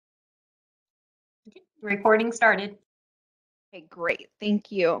Recording started. Okay, great.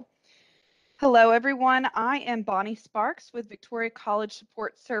 Thank you. Hello, everyone. I am Bonnie Sparks with Victoria College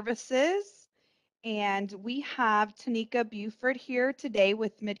Support Services, and we have Tonika Buford here today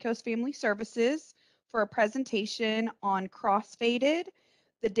with Midcoast Family Services for a presentation on Crossfaded,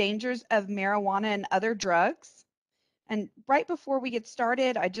 the dangers of marijuana and other drugs. And right before we get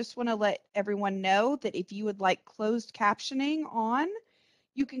started, I just want to let everyone know that if you would like closed captioning on,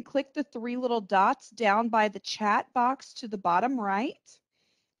 you can click the three little dots down by the chat box to the bottom right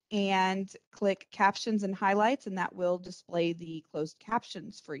and click captions and highlights, and that will display the closed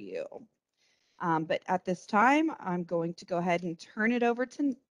captions for you. But at this time, I'm going to go ahead and turn it over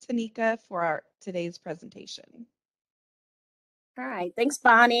to Tonika for today's presentation. All right, thanks,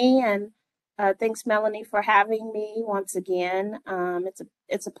 Bonnie, and thanks, Melanie, for having me once again.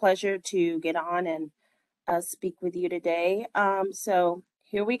 It's a pleasure to get on and speak with you today. So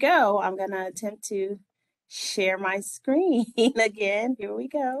here we go. I'm going to attempt to share my screen again. Here we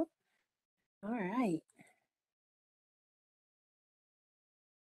go. All right.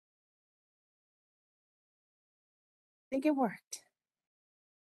 I think it worked.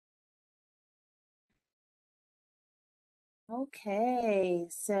 Okay,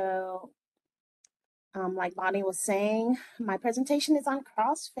 so like Bonnie was saying, my presentation is on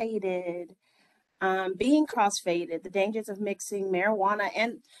Crossfaded. Being crossfaded, the dangers of mixing marijuana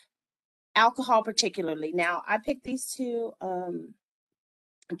and alcohol particularly. Now, I picked these two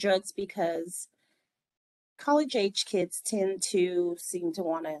drugs because college-age kids tend to seem to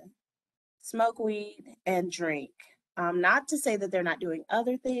want to smoke weed and drink. Not to say that they're not doing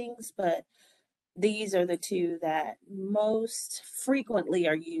other things, but these are the two that most frequently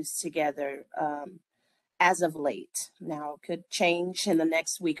are used together as of late. Now, it could change in the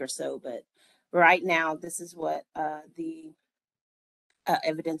next week or so, but right now, this is what the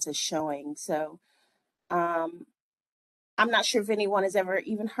evidence is showing. So, I'm not sure if anyone has ever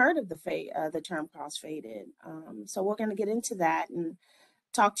even heard of the term crossfaded. So we're going to get into that and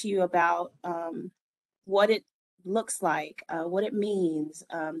talk to you about what it looks like, what it means,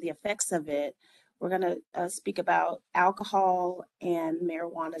 the effects of it. We're going to speak about alcohol and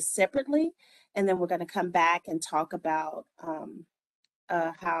marijuana separately, and then we're going to come back and talk about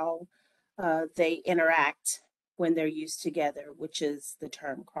how they interact when they're used together, which is the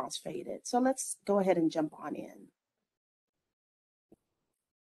term crossfaded. So let's go ahead and jump on in.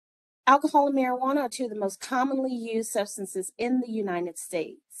 Alcohol and marijuana are two of the most commonly used substances in the United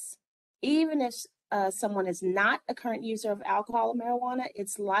States. Even if someone is not a current user of alcohol or marijuana,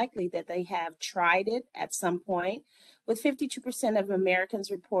 it's likely that they have tried it at some point, with 52% of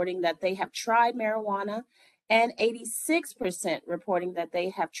Americans reporting that they have tried marijuana and 86% reporting that they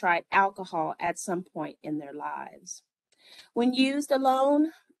have tried alcohol at some point in their lives. When used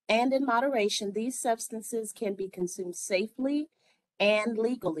alone and in moderation, these substances can be consumed safely and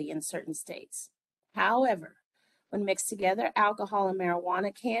legally in certain states. However, when mixed together, alcohol and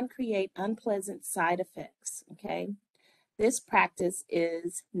marijuana can create unpleasant side effects, okay? This practice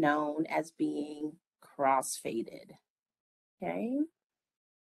is known as being crossfaded, okay?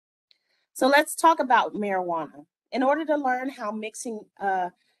 So let's talk about marijuana. In order to learn how mixing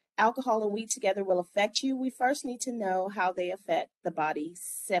alcohol and weed together will affect you, we first need to know how they affect the body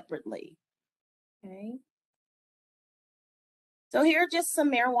separately, okay? So here are just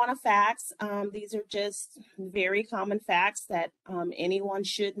some marijuana facts. These are just very common facts that anyone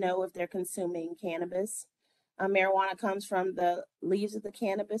should know if they're consuming cannabis. Marijuana comes from the leaves of the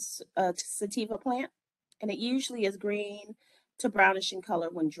cannabis sativa plant, and it usually is green to brownish in color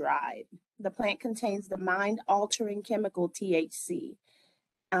when dried. The plant contains the mind-altering chemical THC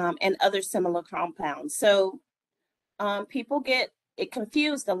and other similar compounds. So people get it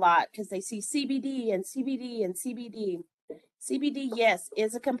confused a lot because they see CBD and CBD and CBD. CBD, yes,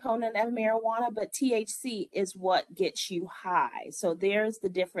 is a component of marijuana, but THC is what gets you high. So there's the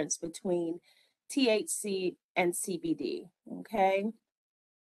difference between THC and CBD, okay?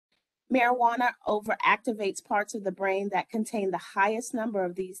 Marijuana overactivates parts of the brain that contain the highest number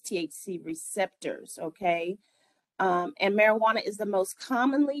of these THC receptors, okay? And marijuana is the most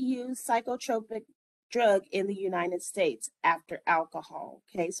commonly used psychotropic drug in the United States after alcohol,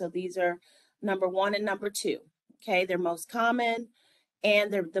 okay? So these are number one and number two. Okay, they're most common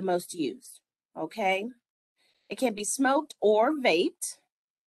and they're the most used. Okay, it can be smoked or vaped,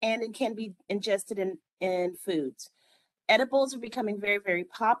 and it can be ingested in foods. Edibles are becoming very, very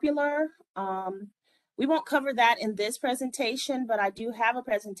popular. We won't cover that in this presentation, but I do have a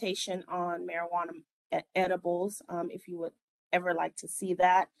presentation on marijuana edibles if you would ever like to see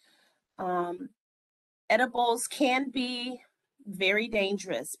that. Edibles can be very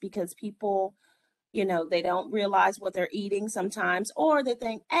dangerous because people You know, they don't realize what they're eating sometimes, or they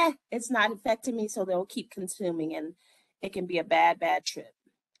think, it's not affecting me, so they'll keep consuming, and it can be a bad trip.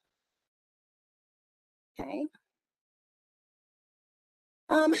 Okay.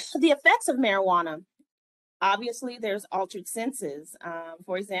 The effects of marijuana. Obviously, there's altered senses.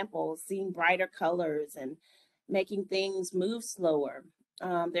 For example, seeing brighter colors and making things move slower.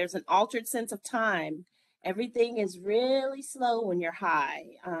 There's an altered sense of time. Everything is really slow when you're high.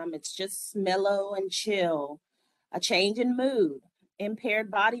 It's just mellow and chill. A change in mood,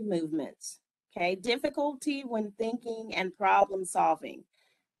 impaired body movements. Okay, difficulty when thinking and problem solving.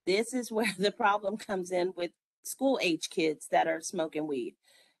 This is where the problem comes in with school age kids that are smoking weed.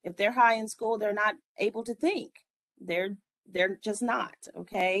 If they're high in school, they're not able to think. They're just not,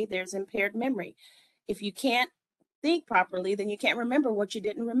 okay? There's impaired memory. If you can't think properly, then you can't remember what you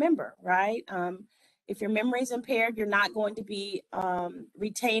didn't remember, right? If your memory is impaired, you're not going to be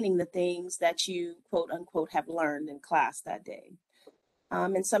retaining the things that you quote unquote have learned in class that day.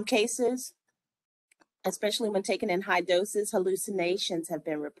 In some cases, especially when taken in high doses, hallucinations have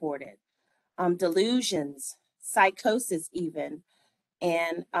been reported, delusions, psychosis even.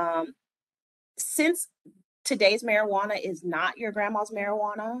 And since today's marijuana is not your grandma's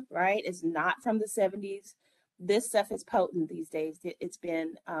marijuana, right? It's not from the 70s. This stuff is potent these days. It's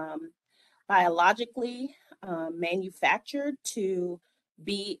been biologically manufactured to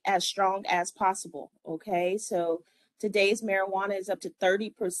be as strong as possible, okay? So today's marijuana is up to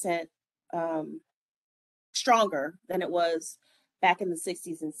 30% stronger than it was back in the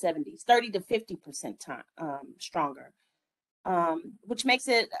 60s and 70s, 30 to 50% stronger, which makes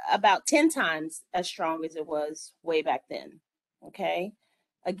it about 10 times as strong as it was way back then. Okay.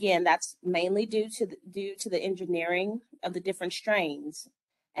 Again, that's mainly due to the engineering of the different strains.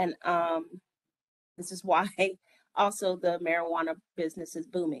 And this is why also the marijuana business is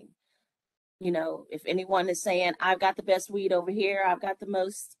booming. You know, if anyone is saying, I've got the best weed over here, I've got the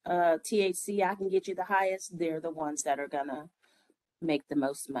most THC, I can get you the highest, they're the ones that are gonna make the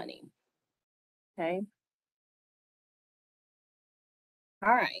most money. Okay.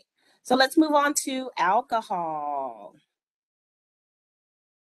 All right. So let's move on to alcohol.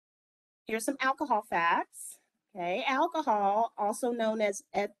 Here's some alcohol facts. Okay. Alcohol, also known as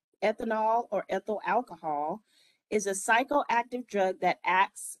ethanol or ethyl alcohol, is a psychoactive drug that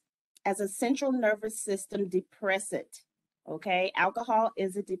acts as a central nervous system depressant. Okay. Alcohol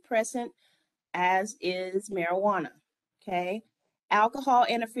is a depressant, as is marijuana. Okay. Alcohol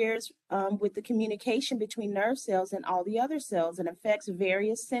interferes with the communication between nerve cells and all the other cells and affects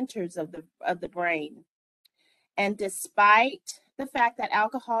various centers of the brain. And despite the fact that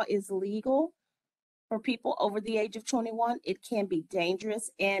alcohol is legal for people over the age of 21, it can be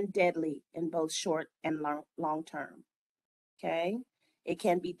dangerous and deadly in both short and long term. Okay. It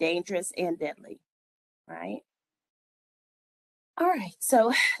can be dangerous and deadly, right? All right.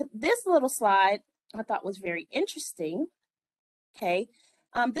 So this little slide I thought was very interesting. Okay.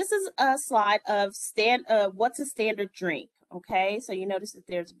 This is a slide of what's a standard drink. Okay. So you notice that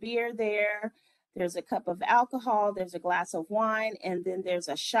there's beer there, there's a cup of alcohol, there's a glass of wine, and then there's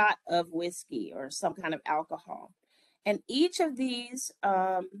a shot of whiskey or some kind of alcohol. And each of these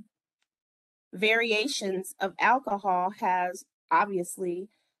variations of alcohol has obviously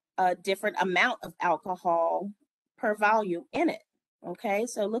a different amount of alcohol per volume in it. Okay.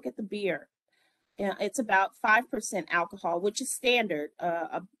 So look at the beer. Yeah, it's about 5% alcohol, which is standard.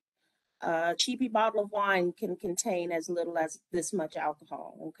 A cheapy bottle of wine can contain as little as this much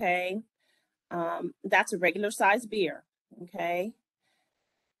alcohol, okay? That's a regular size beer, okay?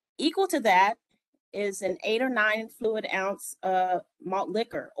 Equal to that is an 8 or 9 fluid ounce malt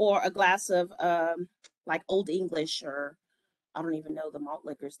liquor, or a glass of like Old English, or I don't even know the malt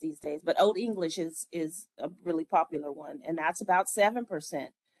liquors these days, but Old English is a really popular one, and that's about 7%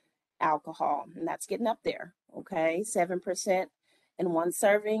 alcohol, and that's getting up there. Okay, 7% in one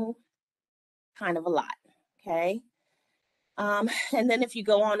serving, kind of a lot. Okay, and then if you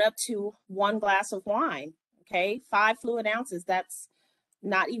go on up to one glass of wine, okay, 5 fluid ounces, that's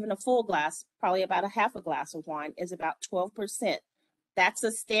not even a full glass, probably about a half a glass of wine, is about 12%. That's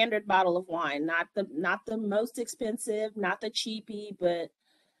a standard bottle of wine, not the most expensive, not the cheapy, but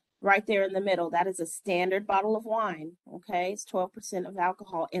right there in the middle. That is a standard bottle of wine. Okay, it's 12% of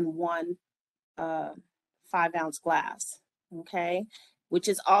alcohol in one 5-ounce glass, okay, which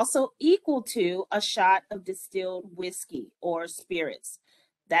is also equal to a shot of distilled whiskey or spirits.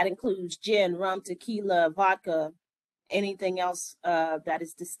 That includes gin, rum, tequila, vodka, anything else that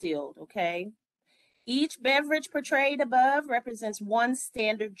is distilled, okay? Each beverage portrayed above represents one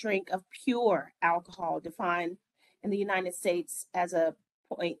standard drink of pure alcohol, defined in the United States as a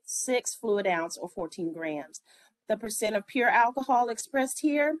 0.6 fluid ounce or 14 grams. The percent of pure alcohol expressed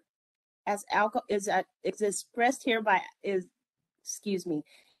here as alcohol is expressed here by is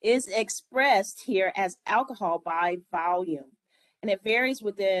expressed here as alcohol by volume, and it varies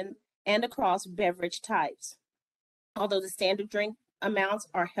within and across beverage types. Although the standard drink amounts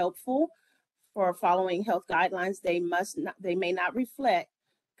are helpful for following health guidelines, they may not reflect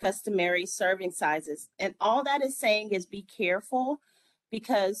customary serving sizes. And all that is saying is be careful,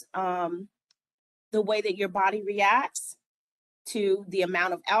 because the way that your body reacts to the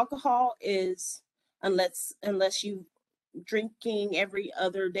amount of alcohol is, unless you drinking every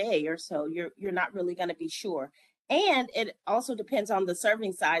other day or so, you're not really going to be sure. And it also depends on the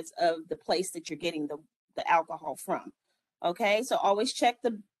serving size of the place that you're getting the alcohol from. Okay, so always check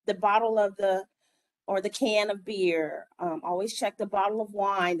the bottle of the can of beer. Always check the bottle of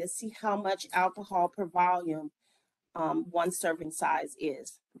wine to see how much alcohol per volume one serving size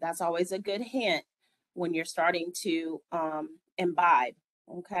is. That's always a good hint when you're starting to imbibe.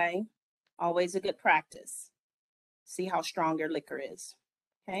 Okay, always a good practice. See how strong your liquor is.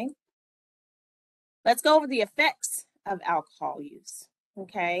 Okay, let's go over the effects of alcohol use.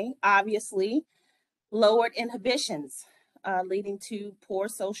 Okay, obviously, lowered inhibitions, leading to poor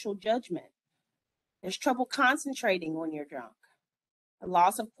social judgment. There's trouble concentrating when you're drunk. A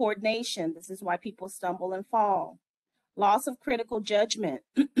loss of coordination. This is why people stumble and fall. Loss of critical judgment.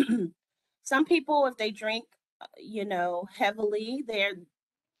 Some people, if they drink, heavily, they're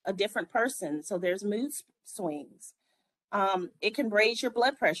a different person. So there's mood swings. It can raise your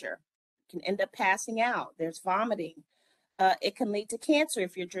blood pressure. It can end up passing out. There's vomiting. It can lead to cancer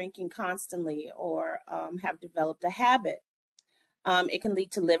if you're drinking constantly or have developed a habit. It can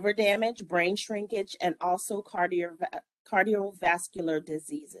lead to liver damage, brain shrinkage, and also cardiovascular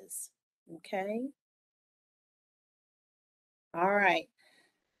diseases. Okay. All right.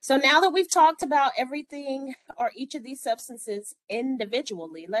 So now that we've talked about everything or each of these substances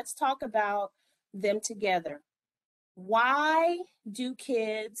individually, let's talk about them together. Why do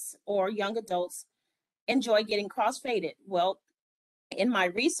kids or young adults enjoy getting crossfaded? Well, in my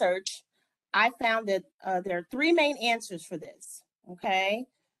research, I found that there are three main answers for this. Okay.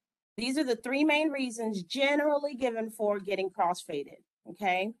 These are the three main reasons generally given for getting crossfaded.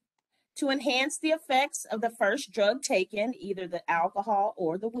 Okay. To enhance the effects of the first drug taken, either the alcohol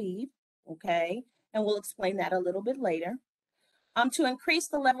or the weed. Okay. And we'll explain that a little bit later. To increase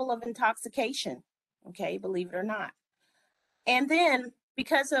the level of intoxication. Okay. Believe it or not. And then,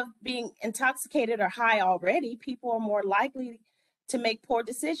 because of being intoxicated or high already, people are more likely to make poor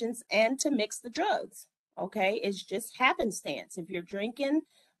decisions and to mix the drugs. Okay, it's just happenstance. If you're drinking,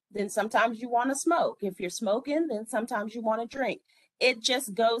 then sometimes you want to smoke. If you're smoking, then sometimes you want to drink. It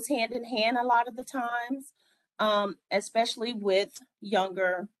just goes hand in hand a lot of the times, especially with the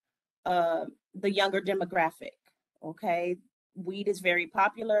younger demographic. Okay, weed is very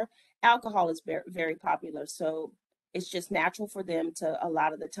popular. Alcohol is very, very popular. So it's just natural for them to, a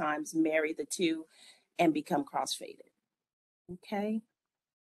lot of the times, marry the two and become crossfaded. Okay.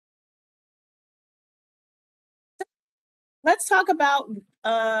 Let's talk about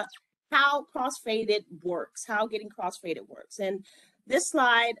how crossfaded works, how getting crossfaded works. And this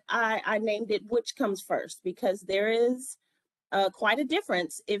slide, I named it "Which Comes First," because there is quite a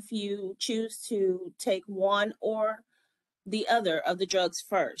difference if you choose to take one or the other of the drugs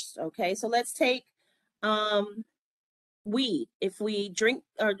first. Okay, so let's take weed. If we drink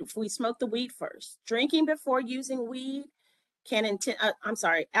or if we smoke the weed first, drinking before using weed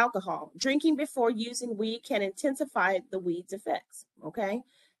alcohol. Drinking before using weed can intensify the weed's effects. Okay,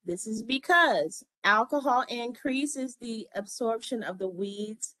 this is because alcohol increases the absorption of the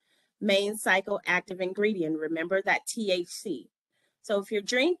weed's main psychoactive ingredient. Remember that THC. So if you're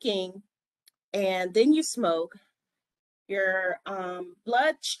drinking and then you smoke, your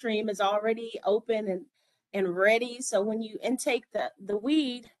bloodstream is already open and ready. So when you intake the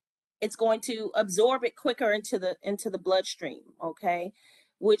weed, it's going to absorb it quicker into the bloodstream, okay,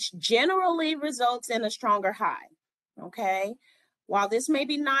 which generally results in a stronger high. Okay, while this may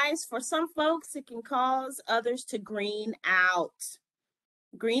be nice for some folks, it can cause others to green out.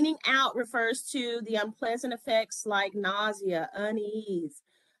 Greening out refers to the unpleasant effects like nausea, unease,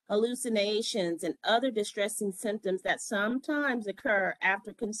 hallucinations, and other distressing symptoms that sometimes occur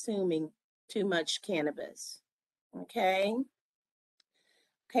after consuming too much cannabis. Okay.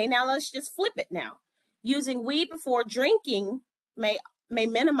 Okay, now let's just flip it now. Using weed before drinking may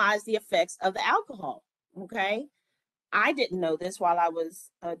minimize the effects of the alcohol. Okay. I didn't know this while I was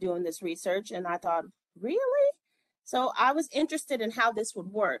doing this research, and I thought, really? So I was interested in how this would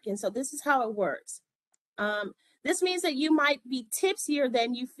work. And so this is how it works. This means that you might be tipsier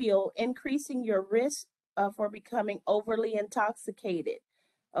than you feel, increasing your risk for becoming overly intoxicated.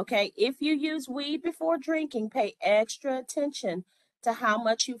 Okay, if you use weed before drinking, pay extra attention to how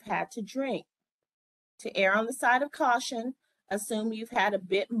much you've had to drink. To err on the side of caution, assume you've had a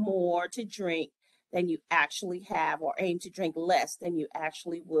bit more to drink than you actually have, or aim to drink less than you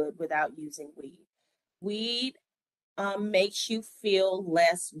actually would without using weed. Weed makes you feel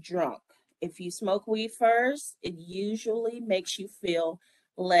less drunk. If you smoke weed first, it usually makes you feel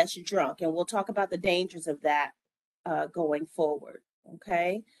less drunk. And we'll talk about the dangers of that going forward.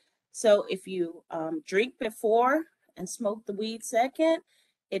 Okay. So if you drink before and smoke the weed second,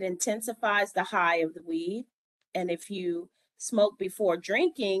 it intensifies the high of the weed. And if you smoke before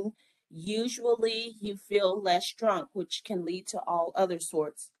drinking, usually you feel less drunk, which can lead to all other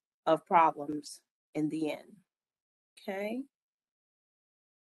sorts of problems in the end. Okay.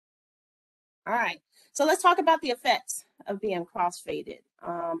 All right. So let's talk about the effects of being crossfaded.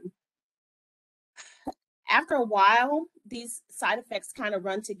 After a while, these side effects kind of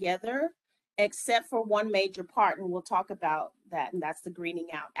run together, except for one major part, and we'll talk about that, and that's the greening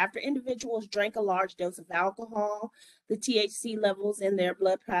out. After individuals drank a large dose of alcohol, the THC levels in their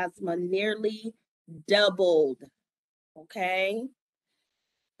blood plasma nearly doubled. Okay.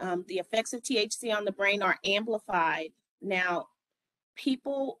 The effects of THC on the brain are amplified. Now,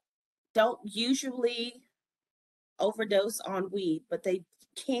 people don't usually overdose on weed, but they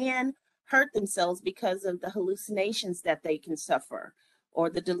can hurt themselves because of the hallucinations that they can suffer, or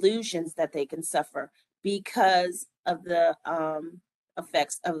the delusions that they can suffer because of the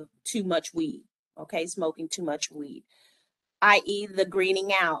effects of too much weed. Okay, smoking too much weed, i.e., the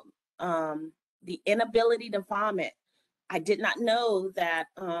greening out, the inability to vomit. I did not know that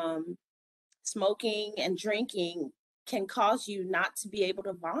smoking and drinking can cause you not to be able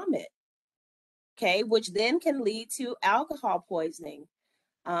to vomit. Okay, which then can lead to alcohol poisoning,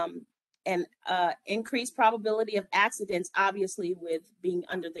 and increased probability of accidents. Obviously, with being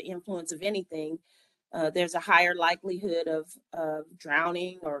under the influence of anything, there's a higher likelihood of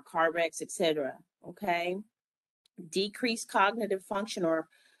drowning or car wrecks, etc. Okay, decreased cognitive function or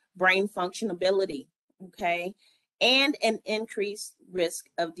brain functionability. Okay, and an increased risk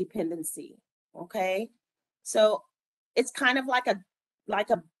of dependency. Okay, so it's kind of like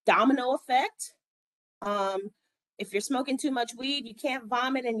a domino effect. If you're smoking too much weed, you can't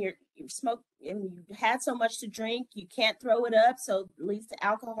vomit, and you smoke and you had so much to drink, you can't throw it up, so it leads to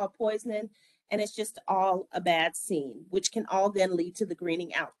alcohol poisoning, and it's just all a bad scene, which can all then lead to the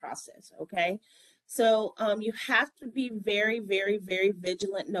greening out process. Okay, so you have to be very, very, very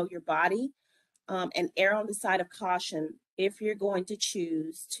vigilant, know your body, and err on the side of caution if you're going to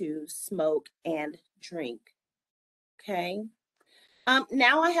choose to smoke and drink. Okay,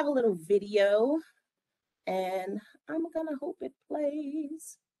 now I have a little video, and I'm gonna hope it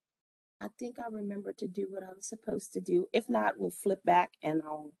plays. I think I remember to do what I was supposed to do. If not, we'll flip back and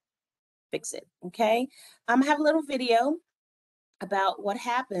I'll fix it. Okay. I have a little video about what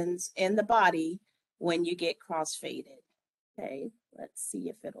happens in the body when you get crossfaded. Okay, let's see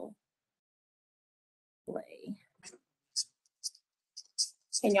if it'll play.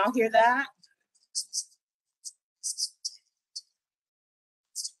 Can y'all hear that?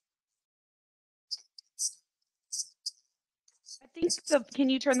 I think can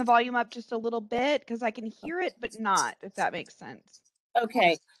you turn the volume up just a little bit, because I can hear it but not, if that makes sense.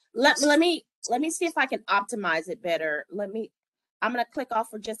 Okay, let me see if I can optimize it better. I'm gonna click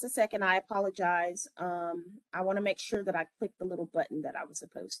off for just a second. I apologize. I want to make sure that I click the little button that I was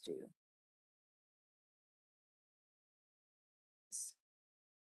supposed to.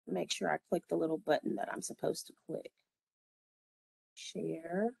 Make sure I click the little button that I'm supposed to click.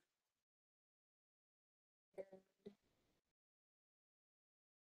 Share.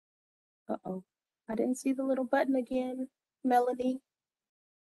 Uh-oh, I didn't see the little button again, Melanie.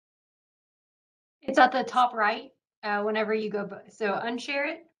 It's at the top right whenever you go, so unshare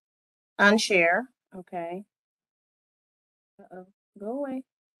it. Unshare, okay. Uh-oh, go away.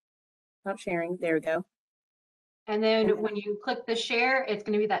 Stop sharing, there we go. And then when you click the share, it's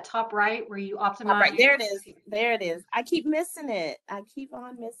going to be that top right where you optimize. Right, there it is, there it is. I keep missing it. I keep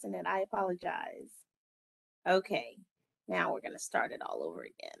on missing it. I apologize. Okay, now we're gonna start it all over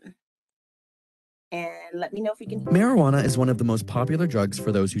again. and let me know if you can. Marijuana is one of the most popular drugs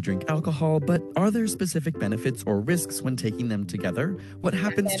for those who drink alcohol, but are there specific benefits or risks when taking them together? What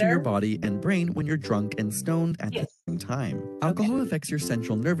happens to your body and brain when you're drunk and stoned at the same time? Alcohol affects your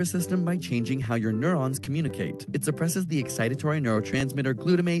central nervous system by changing how your neurons communicate. It suppresses the excitatory neurotransmitter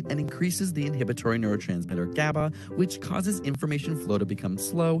glutamate and increases the inhibitory neurotransmitter GABA, which causes information flow to become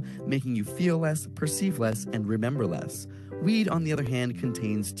slow, making you feel less, perceive less, and remember less. Weed, on the other hand,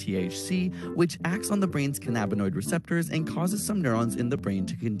 contains THC, which acts on the brain's cannabinoid receptors and causes some neurons in the brain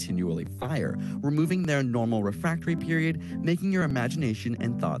to continually fire, removing their normal refractory period, making your imagination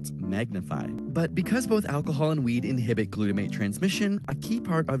and thoughts magnify. But because both alcohol and weed inhibit glutamate transmission, a key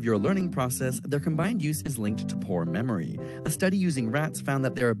part of your learning process, their combined use is linked to poor memory. A study using rats found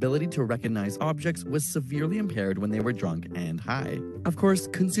that their ability to recognize objects was severely impaired when they were drunk and high. Of course,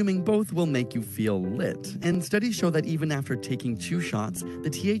 consuming both will make you feel lit, and studies show that even after taking 2 shots, the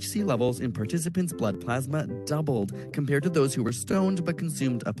THC levels in participants' blood plasma doubled compared to those who were stoned but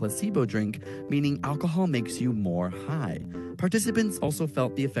consumed a placebo drink, meaning alcohol makes you more high. Participants also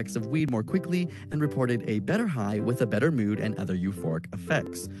felt the effects of weed more quickly and reported a better high with a better mood and other euphoric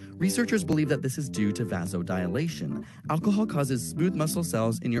effects. Researchers believe that this is due to vasodilation. Alcohol causes smooth muscle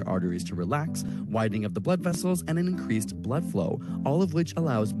cells in your arteries to relax, widening of the blood vessels, and an increased blood flow, all of which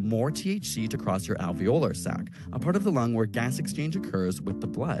allows more THC to cross your alveolar sac, a part of the lung where gas exchange occurs with the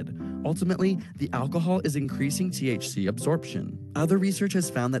blood. Ultimately, the alcohol is increasing THC absorption. Other research has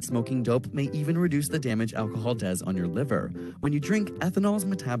found that smoking dope may even reduce the damage alcohol does on your liver. When you drink, ethanol is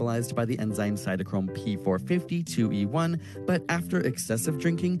metabolized by the enzyme cytochrome P450-2E1, but after excessive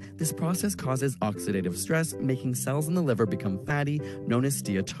drinking, this process causes oxidative stress, making cells in the liver become fatty, known as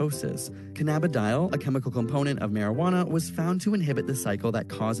steatosis. Cannabidiol, a chemical component of marijuana, was found to inhibit the cycle that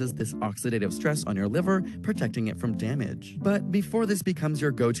causes this oxidative stress on your liver, protecting it from damage. But before this becomes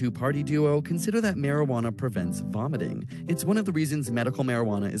your go-to party duo, consider that marijuana prevents vomiting. It's one of the reasons medical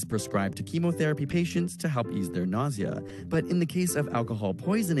marijuana is prescribed to chemotherapy patients to help ease their nausea. But in the case of alcohol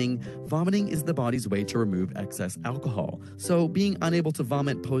poisoning, vomiting is the body's way to remove excess alcohol, so being unable to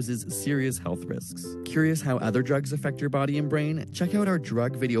vomit poses serious health risks. Curious how other drugs affect your body and brain? Check out our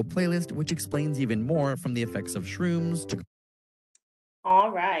drug video playlist, which explains even more from the effects of shrooms to...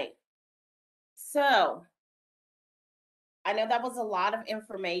 All right. So I know that was a lot of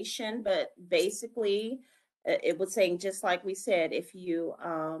information, but basically it was saying, just like we said, if you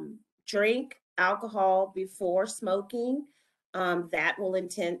drink alcohol before smoking, that will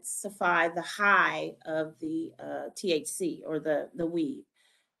intensify the high of the THC or the weed.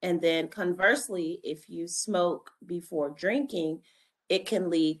 And then conversely, if you smoke before drinking, it can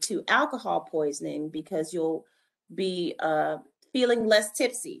lead to alcohol poisoning because you'll be feeling less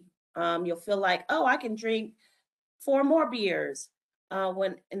tipsy. You'll feel like, oh, I can drink 4 more beers,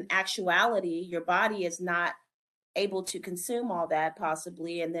 when in actuality, your body is not able to consume all that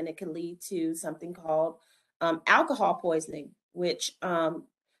possibly. And then it can lead to something called alcohol poisoning, which,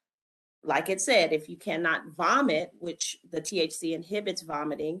 like it said, if you cannot vomit, which the THC inhibits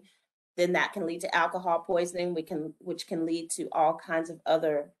vomiting, then that can lead to alcohol poisoning, which can lead to all kinds of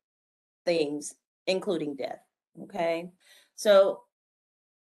other things, including death. Okay. So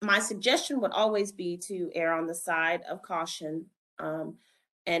my suggestion would always be to err on the side of caution,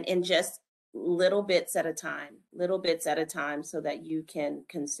 and ingest little bits at a time, so that you can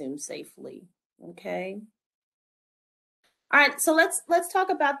consume safely. Okay. All right. So let's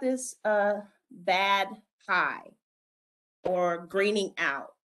talk about this bad high or greening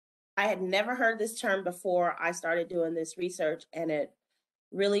out. I had never heard this term before I started doing this research, and it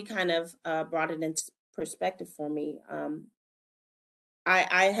really kind of brought it into perspective for me.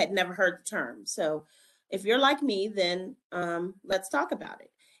 I had never heard the term. So if you're like me, then let's talk about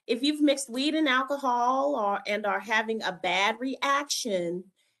it. If you've mixed weed and alcohol and are having a bad reaction,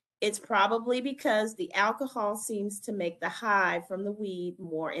 it's probably because the alcohol seems to make the high from the weed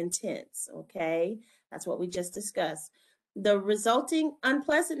more intense. Okay, that's what we just discussed. The resulting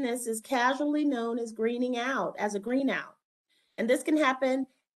unpleasantness is casually known as greening out, as a green out. And this can happen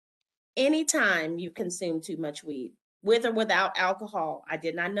anytime you consume too much weed, with or without alcohol. I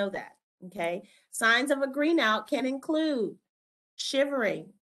did not know that. Okay. Signs of a green out can include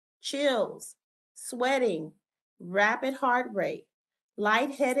shivering, chills, sweating, rapid heart rate,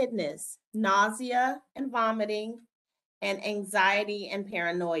 lightheadedness, nausea and vomiting, and anxiety and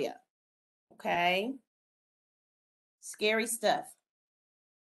paranoia. Okay. Scary stuff.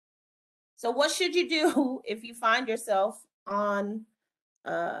 So what should you do if you find yourself on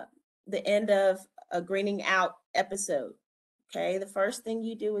the end of a greening out episode? Okay, the first thing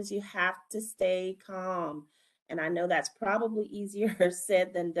you do is you have to stay calm. And I know that's probably easier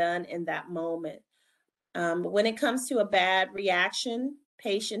said than done in that moment. But when it comes to a bad reaction,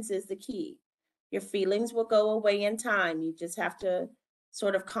 patience is the key. Your feelings will go away in time. You just have to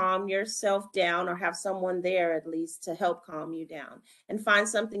sort of calm yourself down, or have someone there at least to help calm you down, and find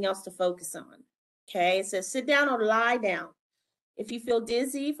something else to focus on. Okay, it says sit down or lie down. If you feel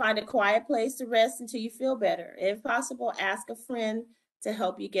dizzy, find a quiet place to rest until you feel better. If possible, ask a friend to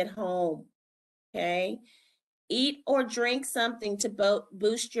help you get home. Okay, eat or drink something to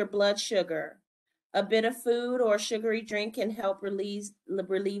boost your blood sugar. A bit of food or sugary drink can help relieve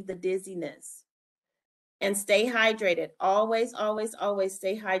the dizziness. And stay hydrated. Always, always, always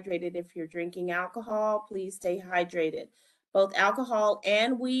stay hydrated. If you're drinking alcohol, please stay hydrated. Both alcohol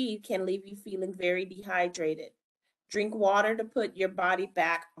and weed can leave you feeling very dehydrated. Drink water to put your body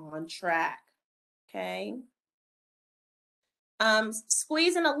back on track. Okay.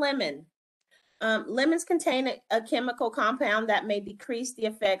 Squeezing a lemon. Lemons contain a chemical compound that may decrease the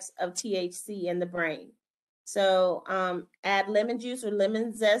effects of THC in the brain. So add lemon juice or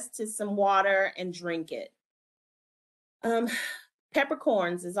lemon zest to some water and drink it.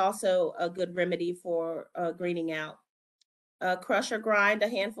 Peppercorns is also a good remedy for greening out. Crush or grind a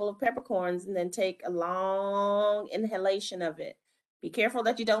handful of peppercorns and then take a long inhalation of it. Be careful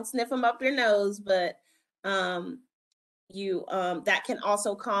that you don't sniff them up your nose, but that can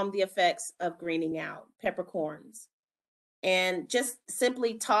also calm the effects of greening out. Peppercorns. And just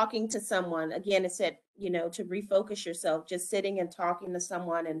simply talking to someone, again, it said, to refocus yourself, just sitting and talking to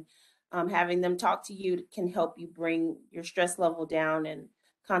someone and having them talk to you can help you bring your stress level down and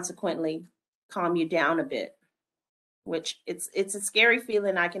consequently calm you down a bit, which it's a scary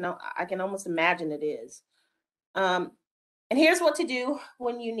feeling. I can almost imagine it is. And here's what to do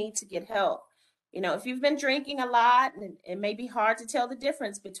when you need to get help. If you've been drinking a lot, it may be hard to tell the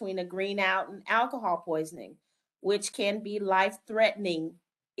difference between a green out and alcohol poisoning, which can be life-threatening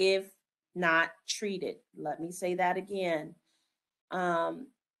if not treated. Let me say that again.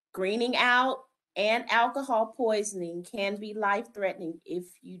 Greening out and alcohol poisoning can be life-threatening if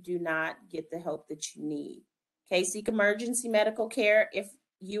you do not get the help that you need. Okay, seek emergency medical care if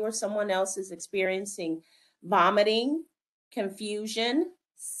you or someone else is experiencing vomiting, confusion,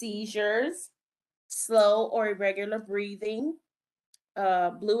 seizures, slow or irregular breathing,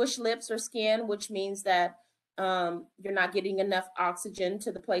 bluish lips or skin, which means that you're not getting enough oxygen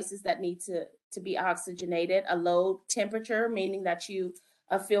to the places that need to be oxygenated, a low temperature, meaning that you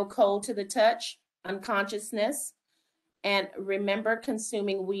feel cold to the touch, unconsciousness. And remember,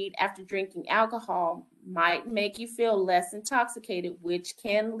 consuming weed after drinking alcohol might make you feel less intoxicated, which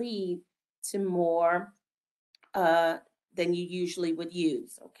can lead to more than you usually would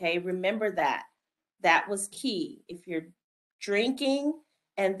use. Okay, remember that. That was key. If you're drinking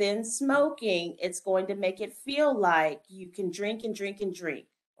and then smoking, it's going to make it feel like you can drink and drink and drink.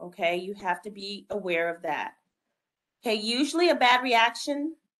 Okay, you have to be aware of that. Okay, usually a bad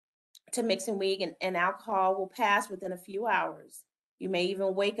reaction to mixing weed and alcohol will pass within a few hours. You may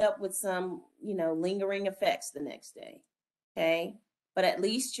even wake up with some, lingering effects the next day. Okay, but at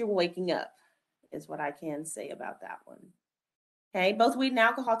least you're waking up, is what I can say about that one. Okay, both weed and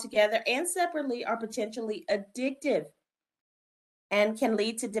alcohol together and separately are potentially addictive and can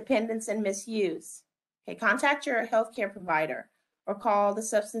lead to dependence and misuse. Okay, contact your healthcare provider or call the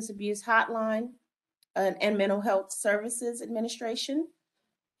Substance Abuse Hotline and Mental Health Services Administration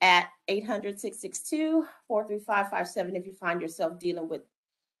at 800-662-43557 if you find yourself dealing with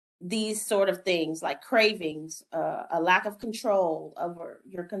these sort of things like cravings, a lack of control over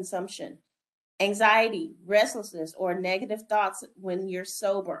your consumption, anxiety, restlessness, or negative thoughts when you're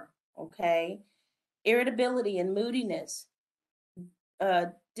sober, okay? Irritability and moodiness,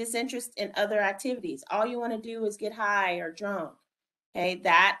 disinterest in other activities. All you want to do is get high or drunk, okay?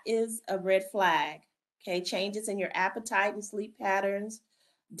 That is a red flag, okay? Changes in your appetite and sleep patterns,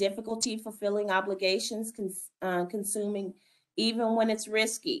 difficulty fulfilling obligations, consuming even when it's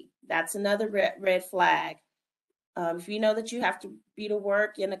risky. That's another red flag. If you know that you have to be to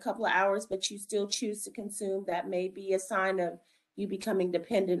work in a couple of hours, but you still choose to consume, that may be a sign of you becoming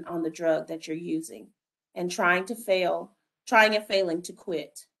dependent on the drug that you're using and trying and failing to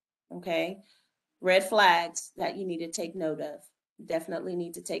quit. Okay. Red flags that you need to take note of. Definitely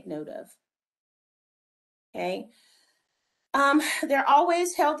need to take note of. Okay. There are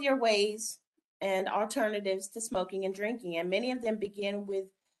always healthier ways and alternatives to smoking and drinking, and many of them begin with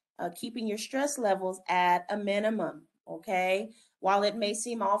keeping your stress levels at a minimum. Okay, while it may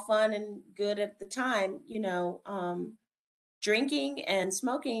seem all fun and good at the time, drinking and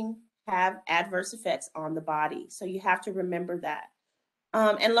smoking have adverse effects on the body, so you have to remember that.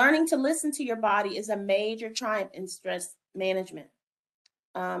 And learning to listen to your body is a major triumph in stress management.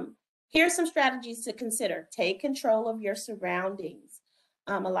 Here's some strategies to consider. Take control of your surroundings.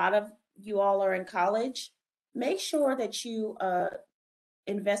 A lot of you all are in college. Make sure that you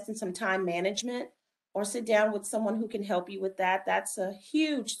invest in some time management or sit down with someone who can help you with that. That's a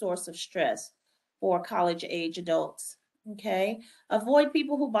huge source of stress for college age adults. Okay. Avoid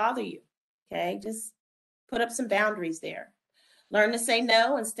people who bother you. Okay. Just put up some boundaries there. Learn to say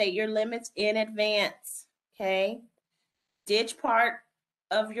no and state your limits in advance. Okay. Ditch part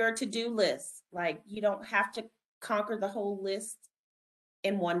of your to-do list. Like, you don't have to conquer the whole list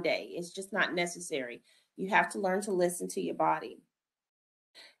in one day. It's just not necessary. You have to learn to listen to your body.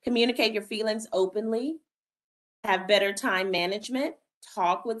 Communicate your feelings openly. Have better time management.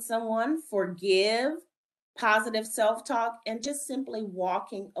 Talk with someone. Forgive. Positive self-talk, and just simply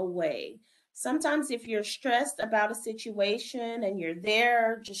walking away. Sometimes if you're stressed about a situation and you're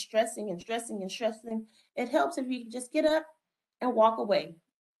there just stressing and stressing and stressing, it helps if you just get up and walk away.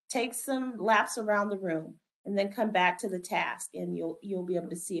 Take some laps around the room and then come back to the task, and you'll be able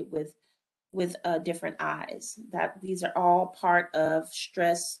to see it with different eyes. That these are all part of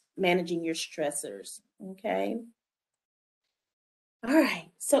stress, managing your stressors. Okay. All right.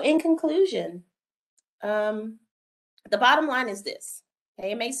 So in conclusion, the bottom line is this.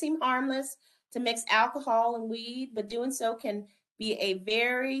 Okay, it may seem harmless to mix alcohol and weed, but doing so can be a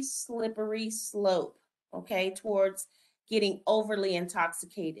very slippery slope, okay, towards getting overly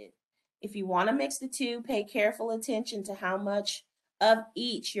intoxicated. If you want to mix the two, pay careful attention to how much of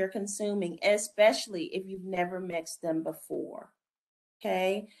each you're consuming, especially if you've never mixed them before.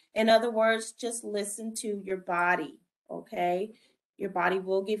 Okay. In other words, just listen to your body. Okay. Your body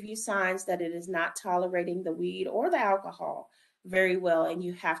will give you signs that it is not tolerating the weed or the alcohol very well, and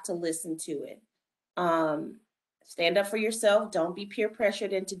you have to listen to it. Stand up for yourself. Don't be peer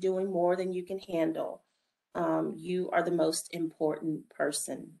pressured into doing more than you can handle. You are the most important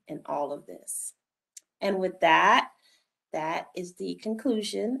person in all of this. And with that, that is the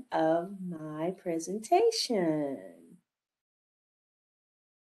conclusion of my presentation.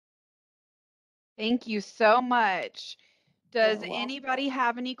 Thank you so much. Does You're welcome. anybody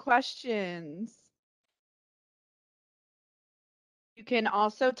have any questions? You can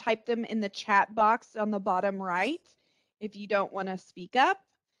also type them in the chat box on the bottom right if you don't want to speak up,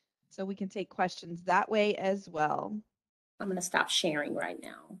 so we can take questions that way as well. I'm going to stop sharing right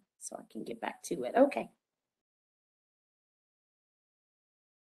now so I can get back to it. Okay.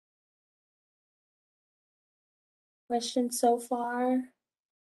 Questions so far?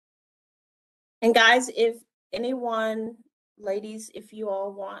 And guys, if anyone, ladies, if you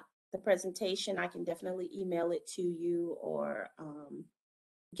all want the presentation, I can definitely email it to you, or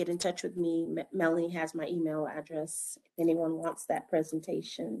get in touch with me. Melanie has my email address if anyone wants that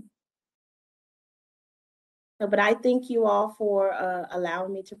presentation. So, but I thank you all for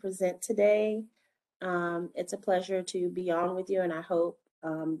allowing me to present today. It's a pleasure to be on with you, and I hope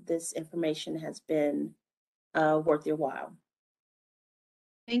this information has been worth your while.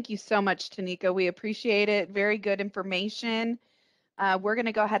 Thank you so much, Tonika. We appreciate it. Very good information. We're going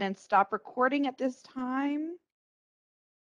to go ahead and stop recording at this time.